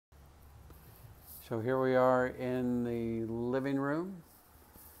So here we are in the living room.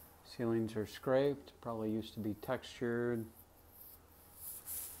 Ceilings are scraped, probably used to be textured.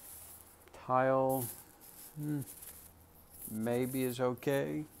 Tile, maybe is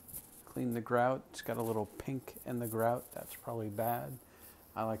okay. Clean the grout, it's got a little pink in the grout, that's probably bad.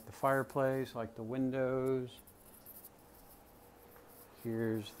 I like the fireplace, like the windows.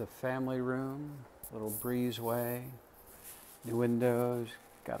 Here's the family room, little breezeway, new windows,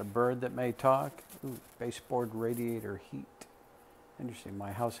 got a bird that may talk. Ooh, baseboard radiator heat. Interesting,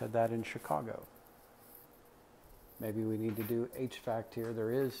 my house had that in Chicago. Maybe we need to do HVAC here.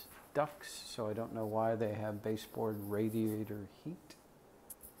 There is ducts, so I don't know why they have baseboard radiator heat.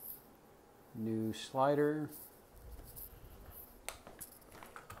 New slider.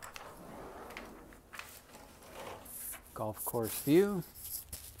 Golf course view.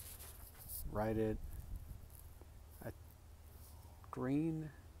 Right at green.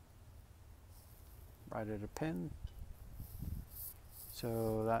 Right at a pin.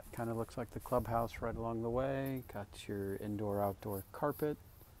 So that kind of looks like the clubhouse right along the way. Got your indoor-outdoor carpet.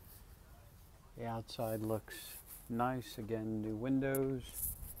 The outside looks nice. Again, new windows.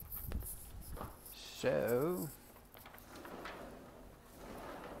 So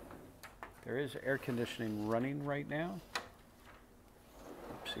there is air conditioning running right now.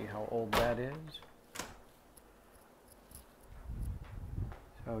 Let's see how old that is.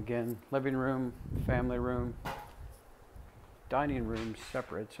 So again, living room, family room, dining room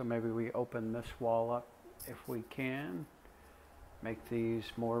separate. So maybe we open this wall up if we can. Make these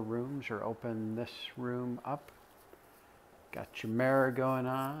more rooms or open this room up. Got your mirror going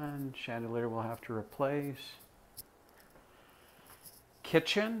on. Chandelier we'll have to replace.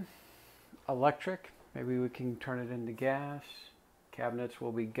 Kitchen, electric. Maybe we can turn it into gas. Cabinets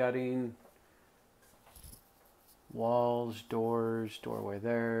will be gutting. Walls, doors, doorway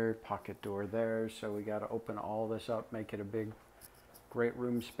there, pocket door there. So we got to open all this up, make it a big, great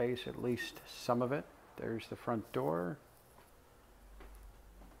room space, at least some of it. There's the front door.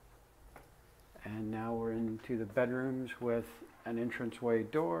 And now we're into the bedrooms with an entranceway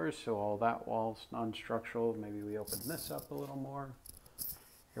door, so all that wall's non-structural. Maybe we open this up a little more.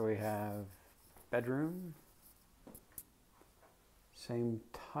 Here we have bedroom. Same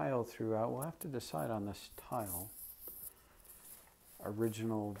tile throughout. We'll have to decide on this tile.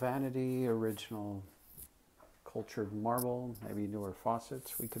 Original vanity, original cultured marble, maybe newer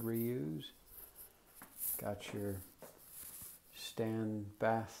faucets we could reuse. Got your stand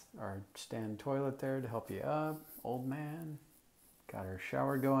bath or stand toilet there to help you up. Old man. Got our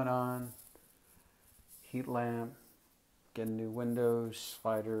shower going on. Heat lamp. Getting new windows.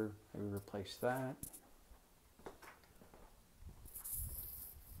 Slider. Maybe replace that.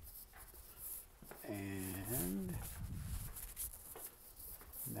 And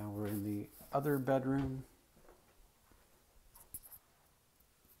now we're in the other bedroom.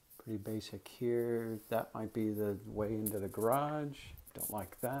 Pretty basic here. That might be the way into the garage. Don't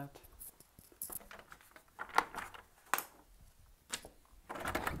like that.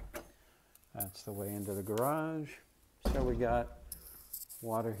 That's the way into the garage. So we got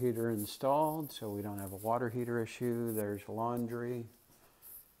water heater installed, so we don't have a water heater issue. There's laundry.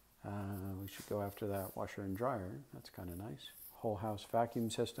 We should go after that washer and dryer. That's kind of nice. Whole house vacuum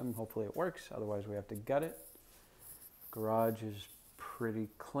system. Hopefully it works. Otherwise we have to gut it. Garage is pretty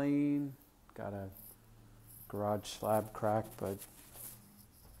clean. Got a garage slab crack, but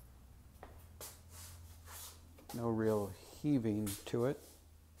no real heaving to it.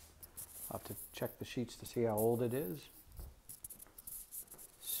 I'll have to check the sheets to see how old it is.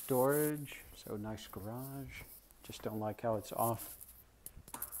 Storage, so nice garage. Just don't like how it's off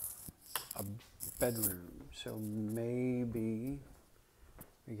a bedroom. So maybe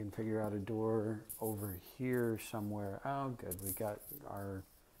we can figure out a door over here somewhere. Oh, good. We got our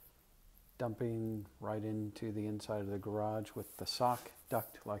dumping right into the inside of the garage with the sock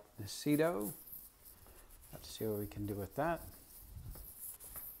duct like the Cedo. Let's see what we can do with that.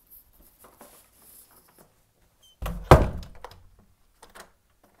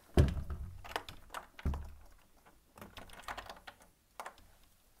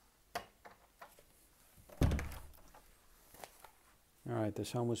 All right,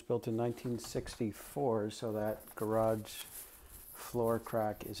 this home was built in 1964, so that garage floor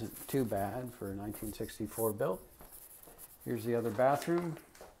crack isn't too bad for a 1964 built. Here's the other bathroom.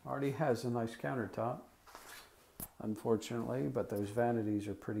 Already has a nice countertop, unfortunately, but those vanities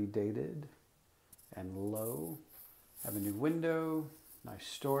are pretty dated and low. Have a new window, nice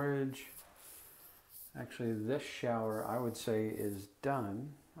storage. Actually, this shower, I would say, is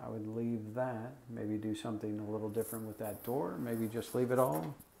done. I would leave that, maybe do something a little different with that door, maybe just leave it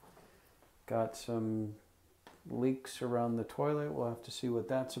all. Got some leaks around the toilet. We'll have to see what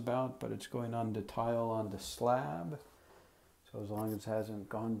that's about, but it's going on to tile onto slab. So as long as it hasn't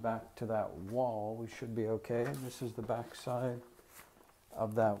gone back to that wall, we should be okay. This is the back side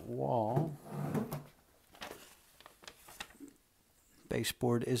of that wall.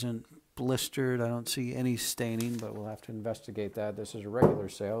 Baseboard isn't blistered. I don't see any staining, but we'll have to investigate that. This is a regular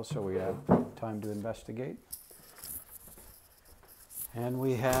sale, so we have time to investigate. And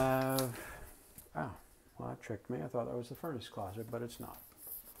we have, oh, well, that tricked me. I thought that was the furnace closet, but it's not.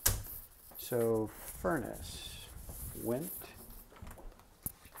 So furnace went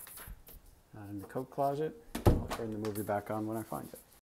in the coat closet. I'll turn the movie back on when I find it.